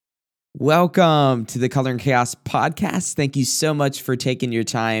Welcome to the Color and Chaos podcast. Thank you so much for taking your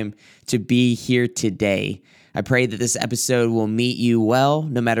time to be here today. I pray that this episode will meet you well,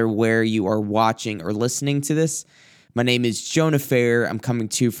 no matter where you are watching or listening to this. My name is Jonah Fair. I'm coming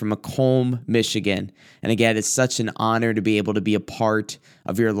to you from Macomb, Michigan. And again, it's such an honor to be able to be a part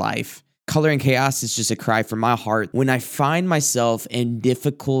of your life. Color and Chaos is just a cry from my heart. When I find myself in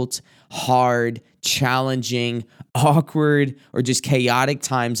difficult, hard, challenging, awkward, or just chaotic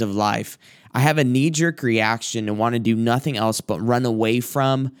times of life, I have a knee-jerk reaction and want to do nothing else but run away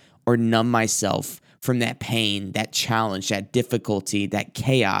from or numb myself from that pain, that challenge, that difficulty, that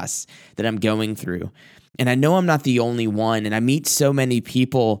chaos that I'm going through. And I know I'm not the only one, and I meet so many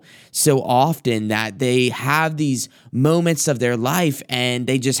people so often that they have these moments of their life and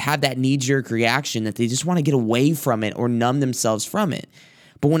they just have that knee-jerk reaction that they just want to get away from it or numb themselves from it.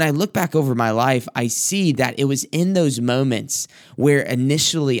 But when I look back over my life, I see that it was in those moments where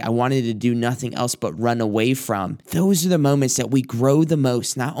initially I wanted to do nothing else but run away from. Those are the moments that we grow the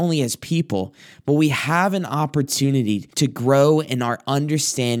most, not only as people, but we have an opportunity to grow in our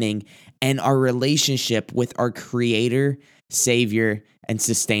understanding and our relationship with our Creator, Savior, and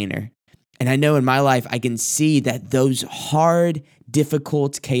Sustainer. And I know in my life, I can see that those hard,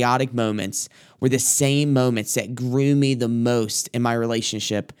 difficult, chaotic moments were the same moments that grew me the most in my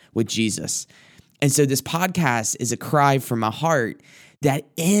relationship with Jesus. And so this podcast is a cry from my heart that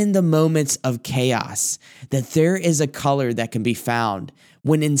in the moments of chaos, that there is a color that can be found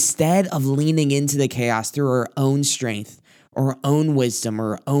when instead of leaning into the chaos through our own strength or our own wisdom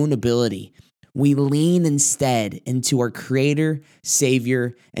or our own ability, we lean instead into our Creator,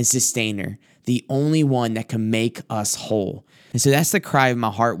 Savior, and Sustainer, the only one that can make us whole. And so that's the cry of my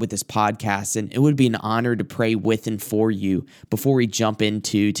heart with this podcast, and it would be an honor to pray with and for you before we jump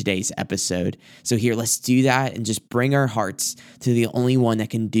into today's episode. So here, let's do that and just bring our hearts to the only one that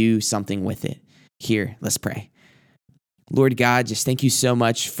can do something with it. Here, let's pray. Lord God, just thank you so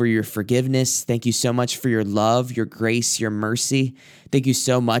much for your forgiveness. Thank you so much for your love, your grace, your mercy. Thank you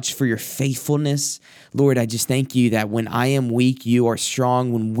so much for your faithfulness. Lord, I just thank you that when I am weak, you are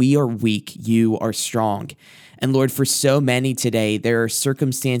strong. When we are weak, you are strong. And Lord, for so many today, there are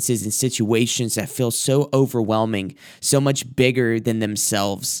circumstances and situations that feel so overwhelming, so much bigger than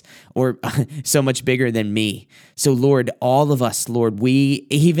themselves, or so much bigger than me. So Lord, all of us, Lord,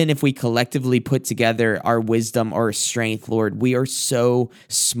 even if we collectively put together our wisdom or our strength, Lord, we are so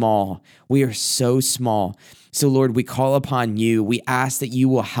small. We are so small. So Lord, we call upon you. We ask that you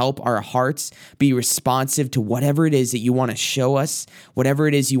will help our hearts be responsive to whatever it is that you want to show us, whatever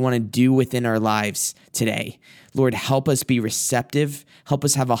it is you want to do within our lives today. Lord, help us be receptive. Help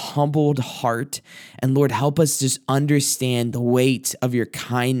us have a humbled heart. And Lord, help us just understand the weight of your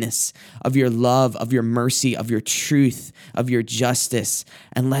kindness, of your love, of your mercy, of your truth, of your justice.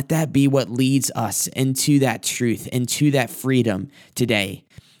 And let that be what leads us into that truth, into that freedom today.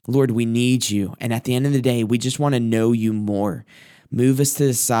 Lord, we need you. And at the end of the day, we just want to know you more. Move us to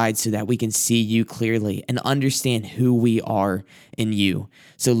the side so that we can see you clearly and understand who we are in you.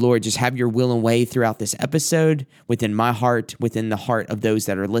 So Lord, just have your will and way throughout this episode, within my heart, within the heart of those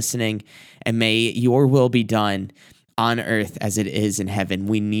that are listening. And may your will be done on earth as it is in heaven.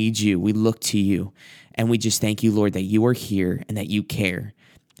 We need you. We look to you. And we just thank you, Lord, that you are here and that you care.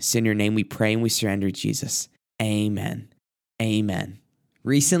 It's in your name we pray and we surrender, Jesus. Amen. Amen.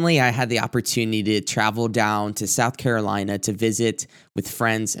 Recently, I had the opportunity to travel down to South Carolina to visit with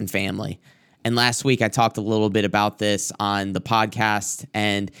friends and family. And last week, I talked a little bit about this on the podcast.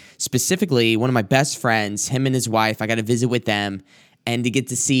 And specifically, one of my best friends, him and his wife, I got to visit with them and to get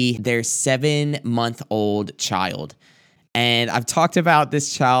to see their 7-month-old child. And I've talked about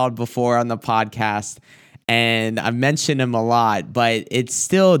this child before on the podcast, and I've mentioned him a lot, but it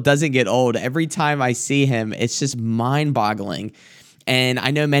still doesn't get old. Every time I see him, it's just mind-boggling. And I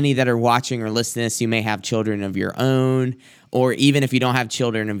know many that are watching or listening to this, you may have children of your own, or even if you don't have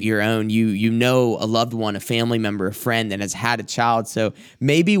children of your own, you know a loved one, a family member, a friend that has had a child. So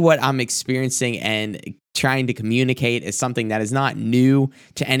maybe what I'm experiencing and trying to communicate is something that is not new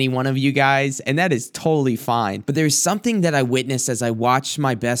to any one of you guys, and that is totally fine. But there's something that I witnessed as I watched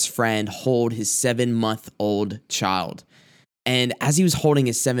my best friend hold his 7-month-old child. And as he was holding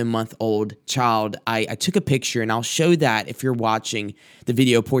his 7-month-old child, I took a picture, and I'll show that if you're watching the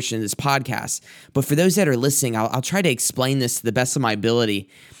video portion of this podcast. But for those that are listening, I'll try to explain this to the best of my ability.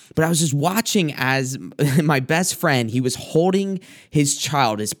 But I was just watching as my best friend, he was holding his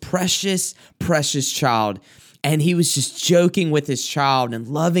child, his precious, precious child. And he was just joking with his child and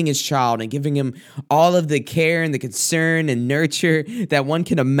loving his child and giving him all of the care and the concern and nurture that one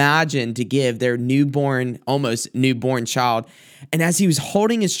can imagine to give their newborn, almost newborn child. And as he was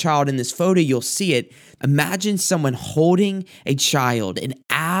holding his child in this photo, you'll see it. Imagine someone holding a child in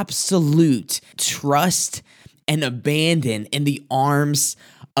absolute trust and abandon in the arms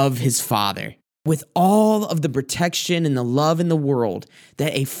of his father, with all of the protection and the love in the world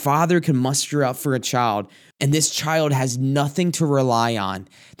that a father can muster up for a child. And this child has nothing to rely on.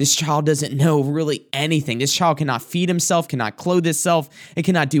 This child doesn't know really anything. This child cannot feed himself, cannot clothe himself, and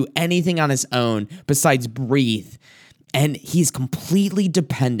cannot do anything on his own besides breathe. And he's completely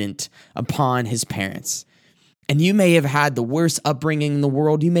dependent upon his parents. And you may have had the worst upbringing in the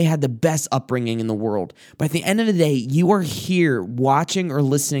world. You may have the best upbringing in the world. But at the end of the day, you are here watching or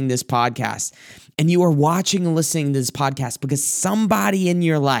listening to this podcast. And you are watching and listening to this podcast because somebody in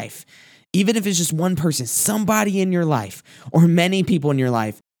your life, even if it's just one person, somebody in your life or many people in your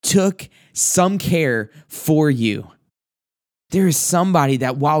life took some care for you. There is somebody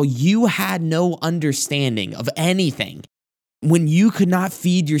that while you had no understanding of anything, when you could not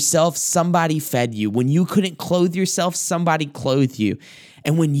feed yourself, somebody fed you. When you couldn't clothe yourself, somebody clothed you.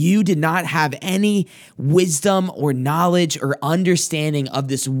 And when you did not have any wisdom or knowledge or understanding of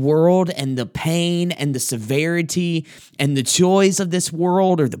this world and the pain and the severity and the joys of this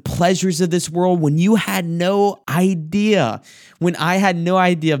world or the pleasures of this world, when you had no idea, when I had no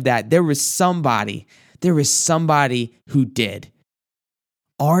idea of that, there was somebody who did.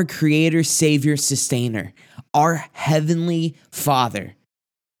 Our Creator, Savior, Sustainer, our Heavenly Father.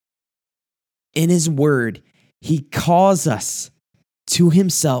 In His Word, He calls us to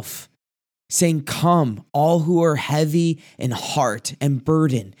Himself, saying, "Come, all who are heavy in heart and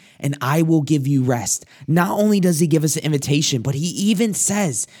burden, and I will give you rest." Not only does He give us an invitation, but He even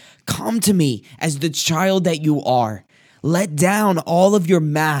says, "Come to me as the child that you are." Let down all of your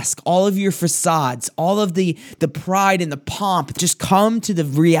mask, all of your facades, all of the pride and the pomp. Just come to the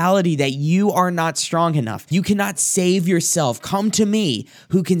reality that you are not strong enough. You cannot save yourself. Come to me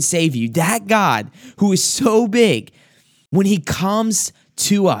who can save you. That God who is so big, when He comes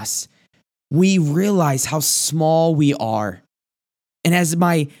to us, we realize how small we are. And as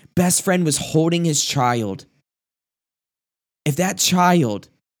my best friend was holding his child, if that child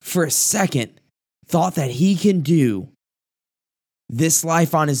for a second thought that he can do this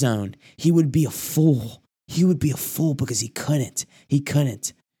life on his own, he would be a fool. He would be a fool because he couldn't. He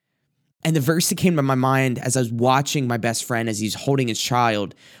couldn't. And the verse that came to my mind as I was watching my best friend as he's holding his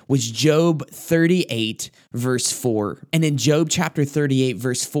child was Job 38, verse 4. And in Job chapter 38,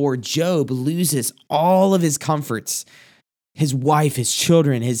 verse 4, Job loses all of his comforts. His wife, his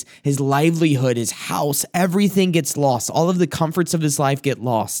children, his livelihood, his house, everything gets lost. All of the comforts of his life get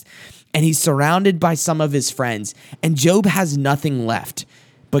lost. And he's surrounded by some of his friends. And Job has nothing left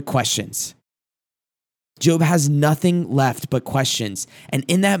but questions. Job has nothing left but questions. And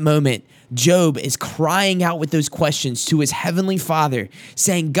in that moment, Job is crying out with those questions to his heavenly Father,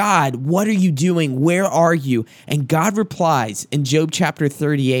 saying, "God, what are you doing? Where are you?" And God replies in Job chapter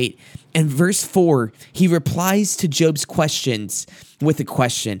 38 and verse 4, He replies to Job's questions with a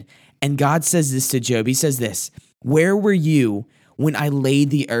question. And God says this to Job. He says this, "Where were you when I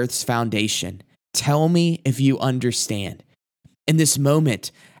laid the earth's foundation? Tell me if you understand." In this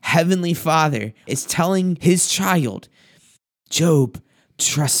moment, Heavenly Father is telling His child, "Job,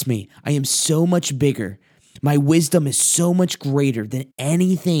 trust me, I am so much bigger. My wisdom is so much greater than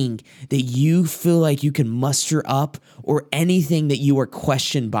anything that you feel like you can muster up or anything that you are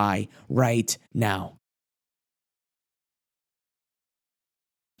questioned by right now."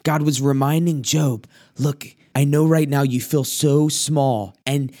 God was reminding Job, look, I know right now you feel so small.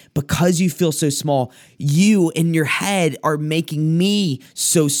 And because you feel so small, you in your head are making me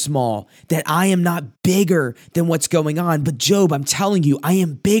so small that I am not bigger than what's going on. But Job, I'm telling you, I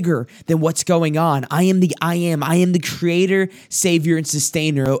am bigger than what's going on. I am the I am. I am the Creator, Savior, and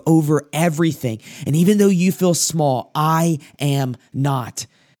Sustainer over everything. And even though you feel small, I am not.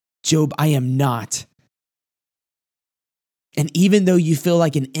 Job, I am not. And even though you feel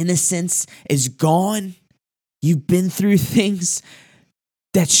like an innocence is gone, you've been through things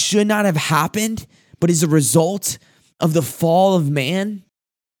that should not have happened, but is a result of the fall of man.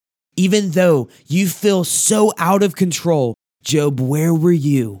 Even though you feel so out of control, Job, where were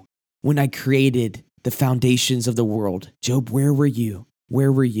you when I created the foundations of the world? Job, where were you?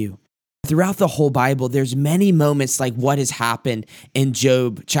 Where were you? Throughout the whole Bible, there's many moments like what has happened in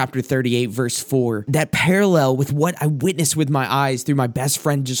Job chapter 38, verse 4, that parallel with what I witnessed with my eyes through my best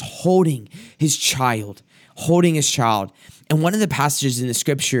friend just holding his child. And one of the passages in the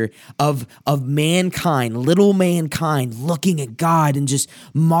scripture of mankind, little mankind, looking at God and just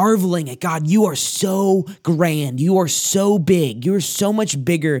marveling at God, you are so grand, you are so big, you are so much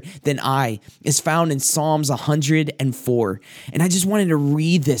bigger than I, is found in Psalms 104. And I just wanted to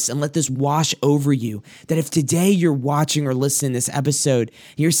read this and let this wash over you, that if today you're watching or listening to this episode,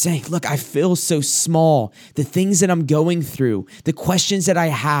 you're saying, look, I feel so small. The things that I'm going through, the questions that I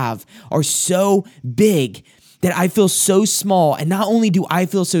have are so big that I feel so small. And not only do I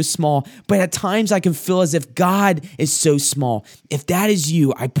feel so small, but at times I can feel as if God is so small. If that is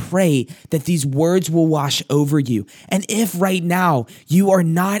you, I pray that these words will wash over you. And if right now you are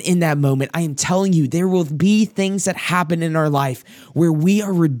not in that moment, I am telling you, there will be things that happen in our life where we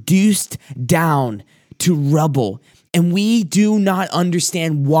are reduced down to rubble. And we do not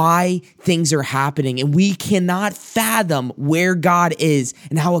understand why things are happening. And we cannot fathom where God is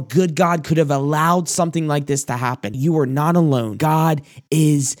and how a good God could have allowed something like this to happen. You are not alone. God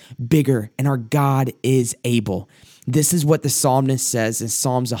is bigger and our God is able. This is what the psalmist says in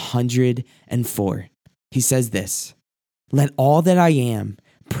Psalms 104. He says this, "Let all that I am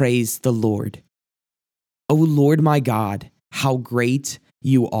praise the Lord. O Lord my God, how great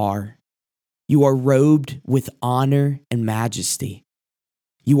you are. You are robed with honor and majesty.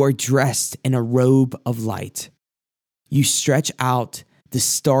 You are dressed in a robe of light. You stretch out the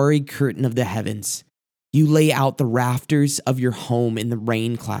starry curtain of the heavens. You lay out the rafters of your home in the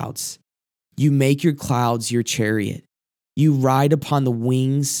rain clouds. You make your clouds your chariot. You ride upon the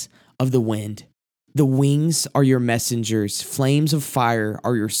wings of the wind. The wings are your messengers. Flames of fire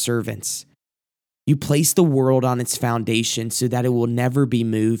are your servants. You place the world on its foundation so that it will never be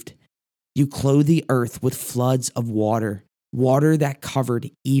moved. You clothe the earth with floods of water, water that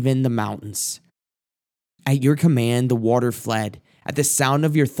covered even the mountains. At your command, the water fled. At the sound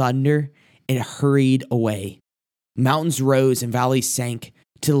of your thunder, it hurried away. Mountains rose and valleys sank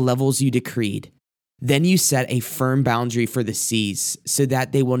to the levels you decreed. Then you set a firm boundary for the seas so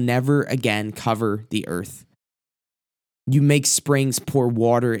that they will never again cover the earth. You make springs pour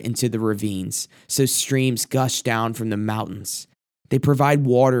water into the ravines, so streams gush down from the mountains. They provide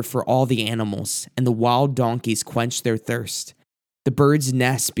water for all the animals, and the wild donkeys quench their thirst. The birds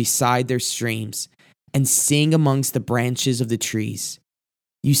nest beside their streams and sing amongst the branches of the trees.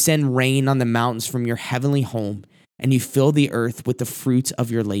 You send rain on the mountains from your heavenly home, and you fill the earth with the fruit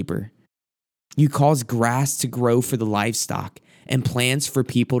of your labor. You cause grass to grow for the livestock and plants for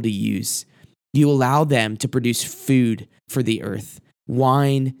people to use. You allow them to produce food for the earth,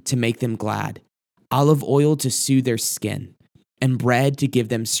 wine to make them glad, olive oil to soothe their skin, and bread to give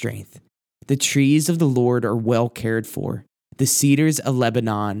them strength. The trees of the Lord are well cared for, the cedars of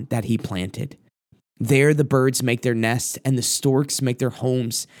Lebanon that he planted. There the birds make their nests, and the storks make their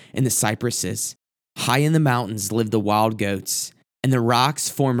homes in the cypresses. High in the mountains live the wild goats, and the rocks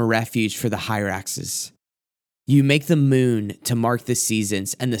form a refuge for the hyraxes. You make the moon to mark the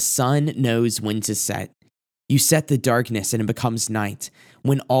seasons, and the sun knows when to set. You set the darkness, and it becomes night,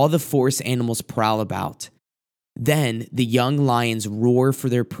 when all the forest animals prowl about. Then the young lions roar for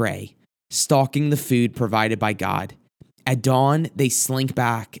their prey, stalking the food provided by God. At dawn, they slink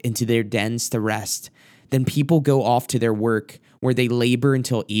back into their dens to rest. Then people go off to their work, where they labor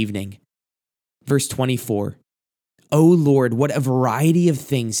until evening. Verse 24, O Lord, what a variety of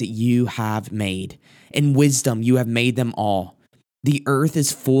things that you have made. In wisdom you have made them all. The earth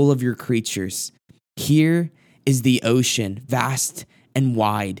is full of your creatures. Here is the ocean, vast and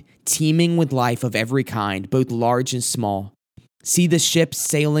wide, teeming with life of every kind, both large and small. See the ships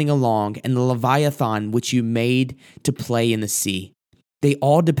sailing along, and the Leviathan which you made to play in the sea. They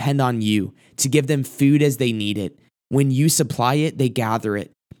all depend on you to give them food as they need it. When you supply it, they gather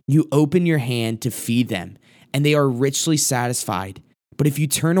it. You open your hand to feed them, and they are richly satisfied. But if you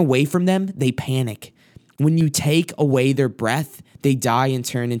turn away from them, they panic. When you take away their breath, they die and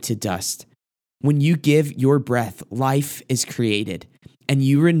turn into dust. When you give your breath, life is created, and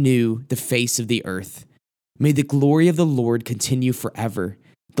you renew the face of the earth. May the glory of the Lord continue forever.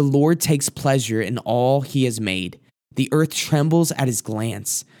 The Lord takes pleasure in all he has made. The earth trembles at his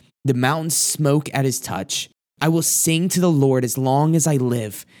glance. The mountains smoke at his touch. I will sing to the Lord as long as I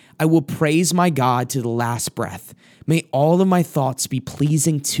live. I will praise my God to the last breath. May all of my thoughts be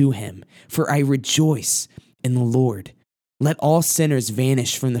pleasing to him, for I rejoice in the Lord. Let all sinners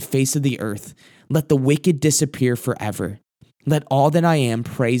vanish from the face of the earth. Let the wicked disappear forever. Let all that I am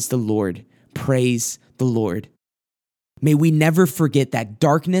praise the Lord. Praise the Lord. May we never forget that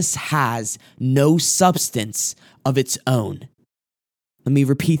darkness has no substance of its own. Let me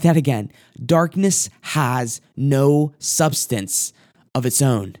repeat that again. Darkness has no substance of its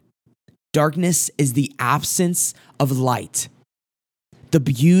own. Darkness is the absence of light. The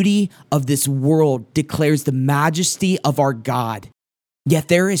beauty of this world declares the majesty of our God. Yet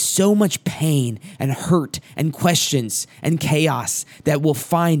there is so much pain and hurt and questions and chaos that will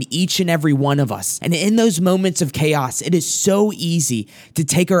find each and every one of us. And in those moments of chaos, it is so easy to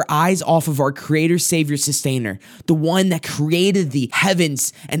take our eyes off of our Creator, Savior, Sustainer, the one that created the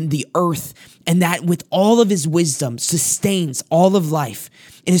heavens and the earth, and that with all of his wisdom sustains all of life.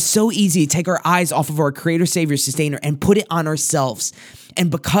 It is so easy to take our eyes off of our Creator, Savior, Sustainer and put it on ourselves. And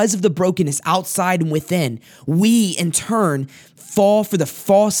because of the brokenness outside and within, we in turn fall for the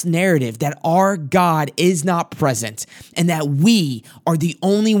false narrative that our God is not present and that we are the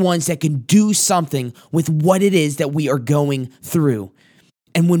only ones that can do something with what it is that we are going through.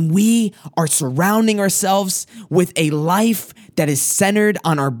 And when we are surrounding ourselves with a life that is centered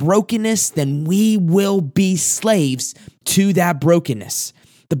on our brokenness, then we will be slaves to that brokenness.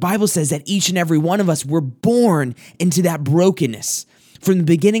 The Bible says that each and every one of us were born into that brokenness. From the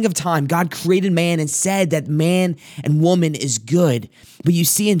beginning of time, God created man and said that man and woman is good. But you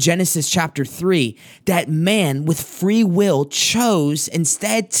see in Genesis chapter 3 that man with free will chose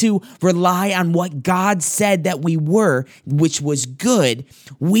instead to rely on what God said that we were, which was good.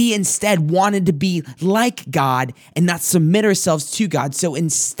 We instead wanted to be like God and not submit ourselves to God. So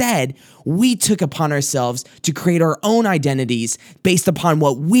instead, we took upon ourselves to create our own identities based upon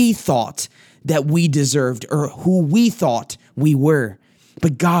what we thought that we deserved or who we thought we were.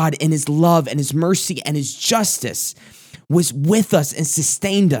 But God, in his love and his mercy and his justice, was with us and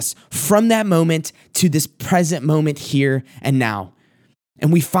sustained us from that moment to this present moment here and now.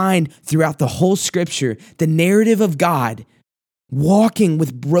 And we find throughout the whole scripture the narrative of God walking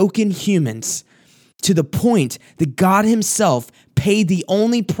with broken humans to the point that God himself paid the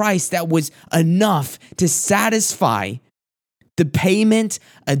only price that was enough to satisfy the payment,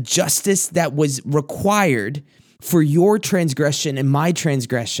 a justice that was required for your transgression and my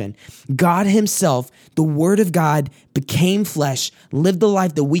transgression. God himself, the word of God, became flesh, lived the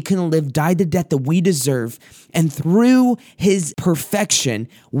life that we couldn't live, died the death that we deserve. And through his perfection,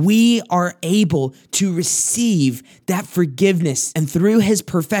 we are able to receive that forgiveness. And through his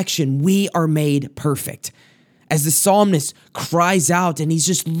perfection, we are made perfect. As the psalmist cries out and he's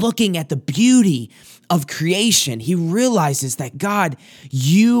just looking at the beauty of creation, he realizes that God,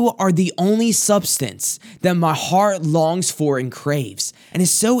 you are the only substance that my heart longs for and craves. And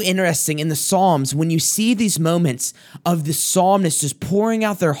it's so interesting in the Psalms when you see these moments of the psalmist just pouring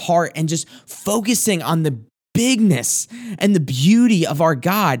out their heart and just focusing on the bigness and the beauty of our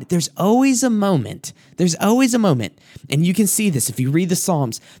God. There's always a moment, and you can see this if you read the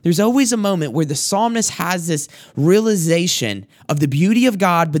Psalms, there's always a moment where the psalmist has this realization of the beauty of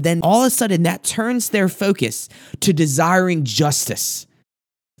God, but then all of a sudden that turns their focus to desiring justice.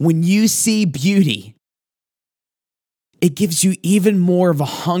 When you see beauty, it gives you even more of a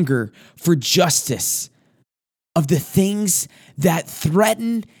hunger for justice, of the things that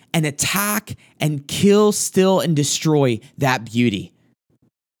threaten and attack and kill, steal, and destroy that beauty.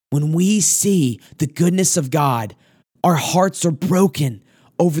 When we see the goodness of God, our hearts are broken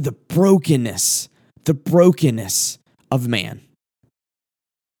over the brokenness of man.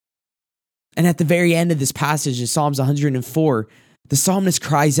 And at the very end of this passage in Psalms 104, the psalmist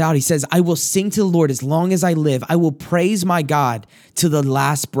cries out, he says, I will sing to the Lord as long as I live. I will praise my God to the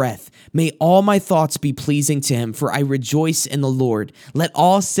last breath. May all my thoughts be pleasing to him, for I rejoice in the Lord. Let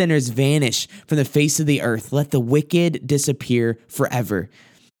all sinners vanish from the face of the earth. Let the wicked disappear forever.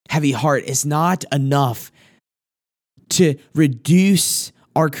 Heavy heart is not enough to reduce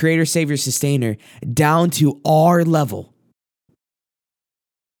our Creator, Savior, Sustainer down to our level.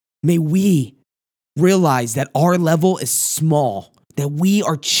 May we realize that our level is small, that we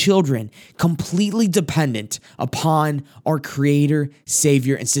are children completely dependent upon our Creator,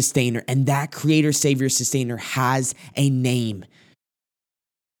 Savior, and Sustainer. And that Creator, Savior, Sustainer has a name.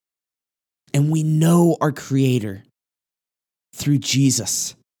 And we know our Creator through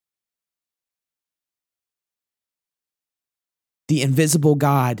Jesus. The invisible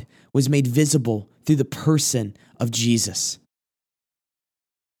God was made visible through the person of Jesus.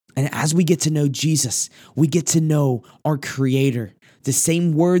 And as we get to know Jesus, we get to know our Creator. The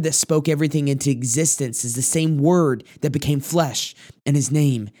same word that spoke everything into existence is the same word that became flesh, and his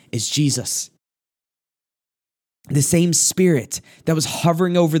name is Jesus. The same Spirit that was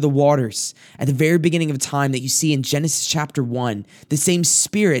hovering over the waters at the very beginning of time that you see in Genesis chapter 1, the same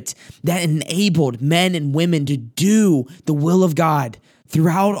Spirit that enabled men and women to do the will of God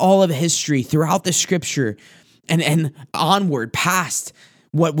throughout all of history, throughout the scripture, and onward, past,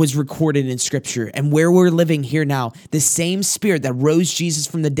 what was recorded in Scripture and where we're living here now. The same Spirit that rose Jesus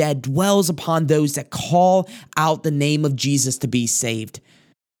from the dead dwells upon those that call out the name of Jesus to be saved.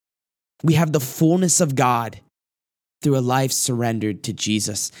 We have the fullness of God through a life surrendered to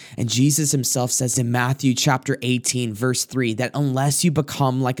Jesus. And Jesus himself says in Matthew chapter 18, verse 3, that unless you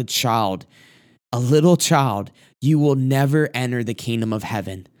become like a child, a little child, you will never enter the kingdom of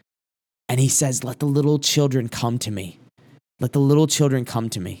heaven. And he says, let the little children come to me. Let the little children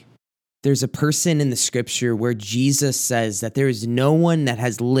come to me. There's a person in the Scripture where Jesus says that there is no one that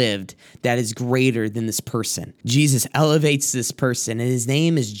has lived that is greater than this person. Jesus elevates this person, and his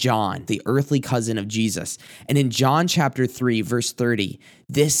name is John, the earthly cousin of Jesus. And in John chapter 3, verse 30,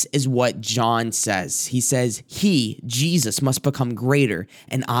 this is what John says. He says, he, Jesus, must become greater,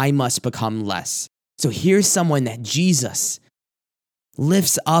 and I must become less. So here's someone that Jesus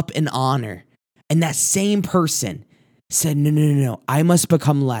lifts up in honor, and that same person said, no, I must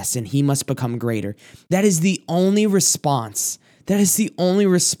become less and he must become greater. That is the only response. That is the only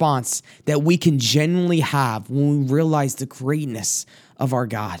response that we can genuinely have when we realize the greatness of our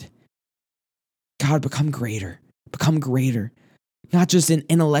God. God, become greater. Become greater. Not just an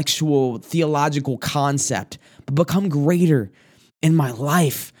intellectual, theological concept, but become greater in my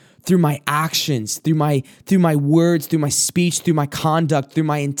life, through my actions, through my words, through my speech, through my conduct, through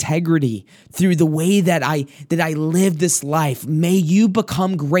my integrity, through the way that I live this life. May you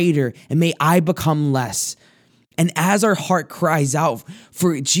become greater and may I become less. And as our heart cries out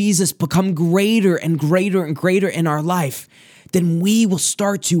for Jesus become greater and greater and greater in our life, then we will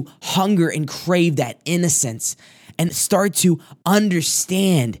start to hunger and crave that innocence and start to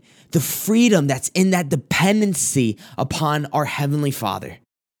understand the freedom that's in that dependency upon our Heavenly Father.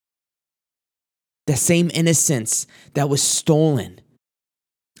 That same innocence that was stolen,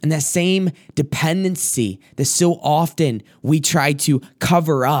 and that same dependency that so often we try to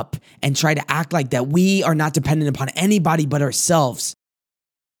cover up and try to act like that we are not dependent upon anybody but ourselves.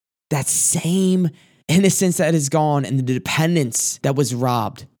 That same innocence that is gone and the dependence that was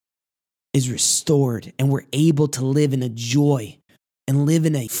robbed is restored, and we're able to live in a joy and live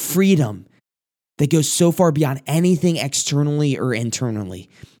in a freedom that goes so far beyond anything externally or internally.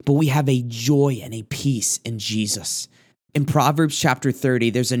 But we have a joy and a peace in Jesus. In Proverbs chapter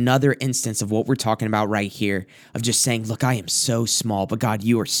 30, there's another instance of what we're talking about right here, of just saying, look, I am so small, but God,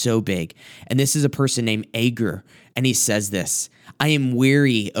 you are so big. And this is a person named Agur, and he says this, I am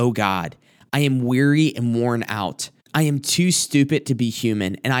weary, O God. I am weary and worn out. I am too stupid to be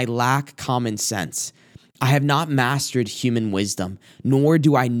human, and I lack common sense. I have not mastered human wisdom, nor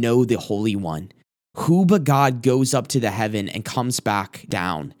do I know the Holy One. Who but God goes up to the heaven and comes back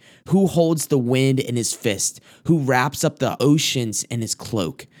down? Who holds the wind in his fist? Who wraps up the oceans in his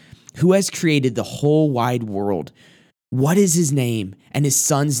cloak? Who has created the whole wide world? What is his name and his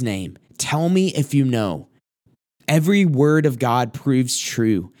son's name? Tell me if you know. Every word of God proves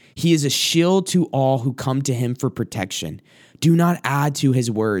true. He is a shield to all who come to him for protection. Do not add to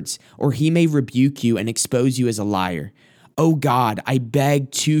his words, or he may rebuke you and expose you as a liar. O God, I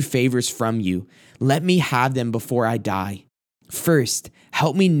beg 2 favors from you. Let me have them before I die. First,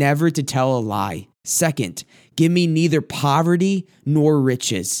 help me never to tell a lie. Second, give me neither poverty nor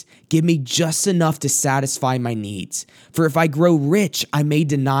riches. Give me just enough to satisfy my needs. For if I grow rich, I may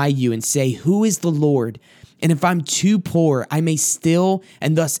deny you and say, who is the Lord? And if I'm too poor, I may still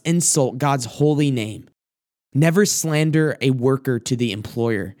and thus insult God's holy name. Never slander a worker to the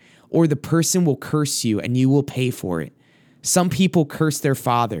employer, or the person will curse you and you will pay for it. Some people curse their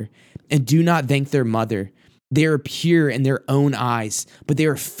father and do not thank their mother. They are pure in their own eyes, but they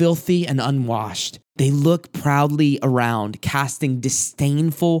are filthy and unwashed. They look proudly around, casting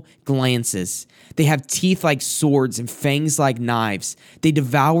disdainful glances. They have teeth like swords and fangs like knives. They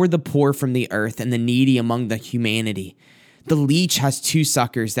devour the poor from the earth and the needy among the humanity. The leech has 2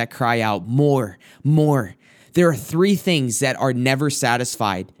 suckers that cry out, more, more. There are 3 things that are never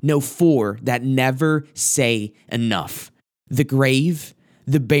satisfied. No, 4 that never say enough. The grave,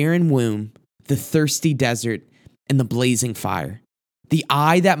 the barren womb, the thirsty desert, and the blazing fire. The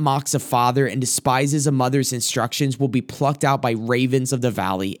eye that mocks a father and despises a mother's instructions will be plucked out by ravens of the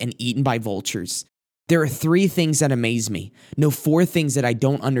valley and eaten by vultures. There are 3 things that amaze me. No, 4 things that I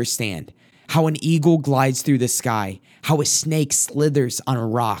don't understand. How an eagle glides through the sky, how a snake slithers on a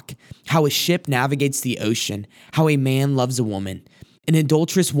rock, how a ship navigates the ocean, how a man loves a woman. An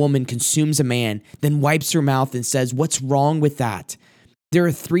adulterous woman consumes a man, then wipes her mouth and says, what's wrong with that? There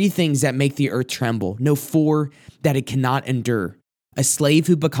are 3 things that make the earth tremble. No, 4 that it cannot endure. A slave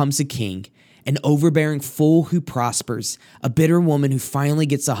who becomes a king, an overbearing fool who prospers, a bitter woman who finally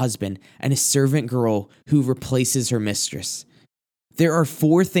gets a husband, and a servant girl who replaces her mistress. There are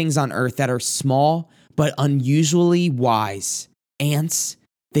 4 things on earth that are small but unusually wise. Ants,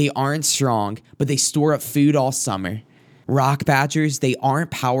 they aren't strong, but they store up food all summer. Rock badgers, they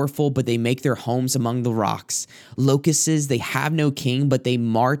aren't powerful, but they make their homes among the rocks. Locusts, they have no king, but they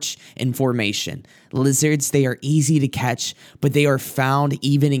march in formation. Lizards, they are easy to catch, but they are found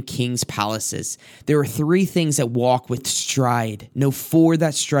even in kings' palaces. There are 3 things that walk with stride, no 4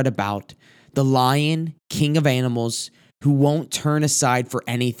 that strut about. The lion, king of animals, who won't turn aside for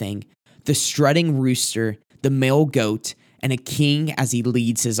anything. The strutting rooster, the male goat, and a king as he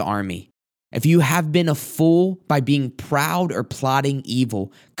leads his army. If you have been a fool by being proud or plotting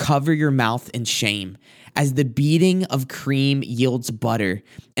evil, cover your mouth in shame. As the beating of cream yields butter,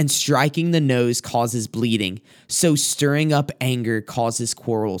 and striking the nose causes bleeding, so stirring up anger causes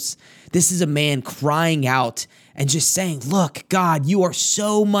quarrels. This is a man crying out and just saying, look, God, you are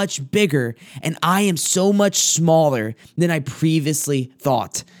so much bigger, and I am so much smaller than I previously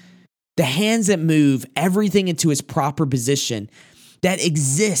thought. The hands that move everything into its proper position, that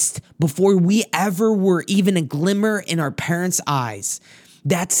exist before we ever were even a glimmer in our parents' eyes.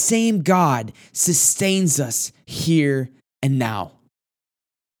 That same God sustains us here and now.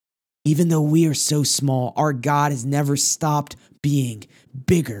 Even though we are so small, our God has never stopped being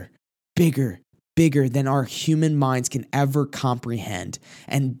bigger, bigger, bigger than our human minds can ever comprehend,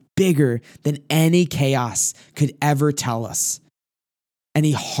 and bigger than any chaos could ever tell us.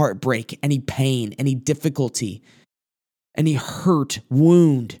 Any heartbreak, any pain, any difficulty, any hurt,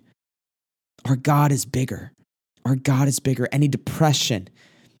 wound. Our God is bigger. Our God is bigger. Any depression,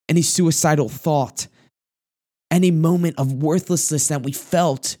 any suicidal thought, any moment of worthlessness that we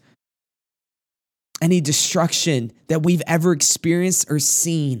felt, any destruction that we've ever experienced or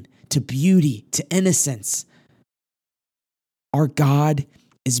seen, to beauty, to innocence. Our God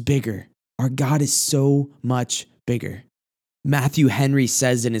is bigger. Our God is so much bigger. Matthew Henry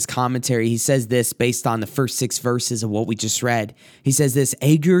says in his commentary, he says this based on the first 6 verses of what we just read. He says this,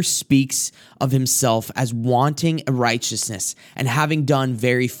 Agur speaks of himself as wanting a righteousness and having done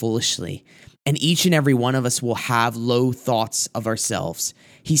very foolishly. And each and every one of us will have low thoughts of ourselves.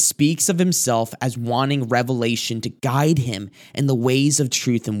 He speaks of himself as wanting revelation to guide him in the ways of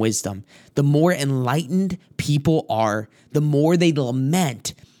truth and wisdom. The more enlightened people are, the more they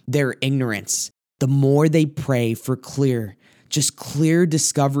lament their ignorance, the more they pray for clear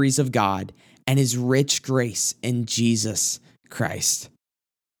discoveries of God and his rich grace in Jesus Christ.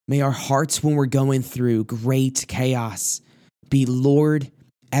 May our hearts, when we're going through great chaos, be, Lord,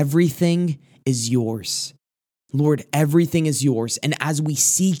 everything is yours. Lord, everything is yours. And as we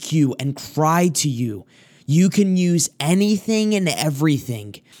seek you and cry to you, you can use anything and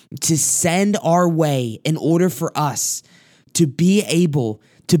everything to send our way in order for us to be able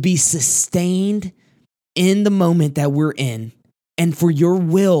to be sustained in the moment that we're in, and for your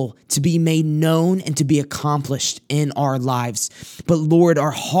will to be made known and to be accomplished in our lives. But Lord,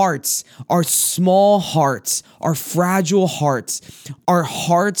 our hearts, our small hearts, our fragile hearts, our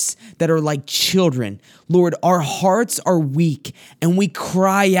hearts that are like children, Lord, our hearts are weak, and we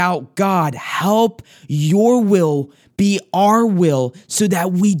cry out, God, help your will be our will so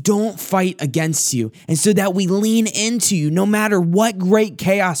that we don't fight against you and so that we lean into you no matter what great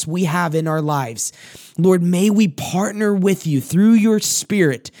chaos we have in our lives. Lord, may we partner with you through your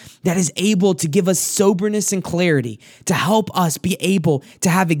Spirit that is able to give us soberness and clarity, to help us be able to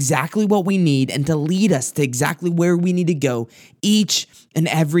have exactly what we need and to lead us to exactly where we need to go each and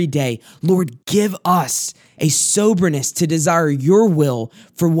every day. Lord, give us a soberness to desire your will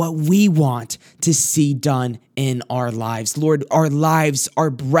for what we want to see done in our lives. Lord, our lives, our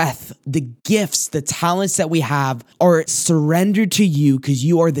breath, the gifts, the talents that we have are surrendered to you because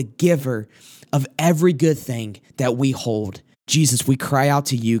you are the giver of every good thing that we hold. Jesus, we cry out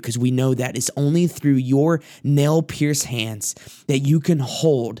to you because we know that it's only through your nail-pierced hands that you can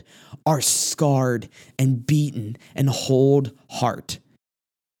hold our scarred and beaten and whole heart.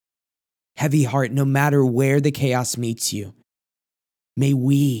 Heavy heart, no matter where the chaos meets you, may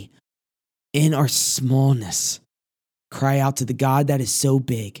we, in our smallness, cry out to the God that is so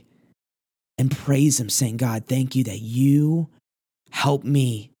big and praise him, saying, God, thank you that you help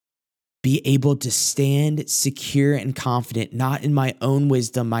me be able to stand secure and confident, not in my own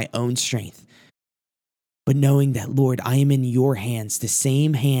wisdom, my own strength, but knowing that, Lord, I am in your hands. The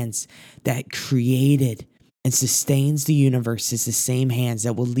same hands that created and sustains the universe is the same hands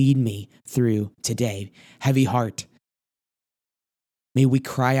that will lead me through today. Heavy heart, may we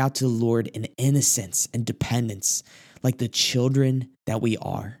cry out to the Lord in innocence and dependence like the children that we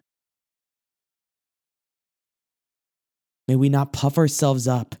are. May we not puff ourselves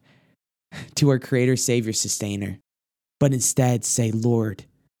up to our Creator, Savior, Sustainer, but instead say, Lord,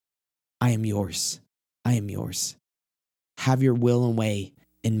 I am yours. I am yours. Have your will and way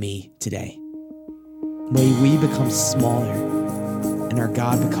in me today. May we become smaller and our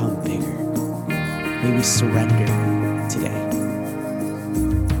God become bigger. May we surrender today.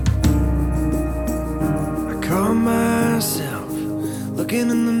 I caught myself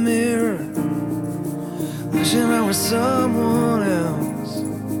looking in the mirror, wishing I was someone else.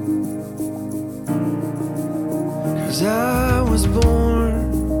 'Cause I was born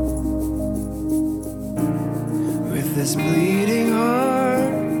with this bleeding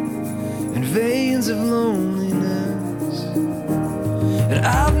heart and veins of loneliness. And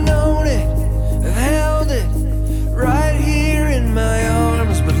I've known it, I've held it right here in my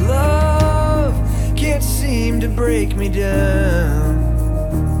arms, but love can't seem to break me down.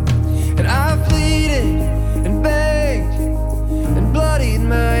 And I've pleaded and begged and bloodied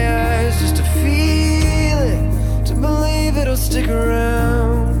my eyes just to feel it, to believe it'll stick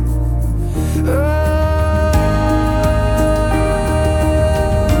around.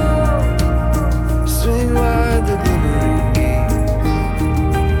 Swing wide the glimmering gates.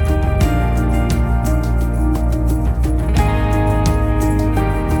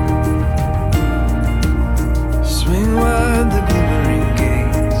 Swing wide the glimmering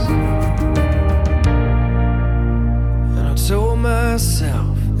gates. And I told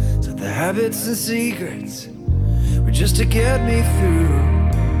myself that the habits and secrets were just to get me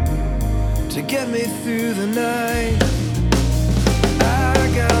through the night. I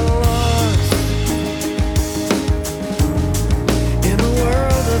got lost in a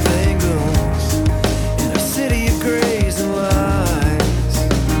world of angles, in a city of grays and lies.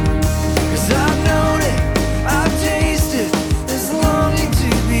 'Cause I've known it, I've tasted this longing to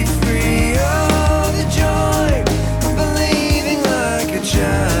be free. Oh, the joy of believing like a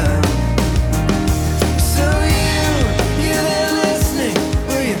child. So you there listening,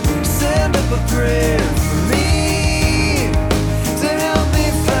 will you send up a prayer for me to help me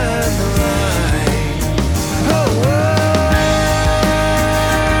find the light? Oh,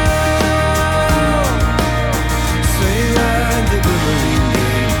 swing wide the glimmering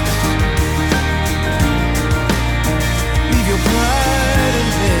gates. Leave your pride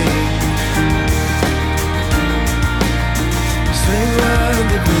and pain. Swing wide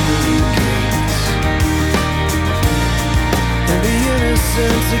the glimmering gates and be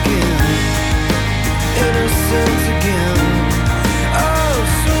innocent again. Innocent again.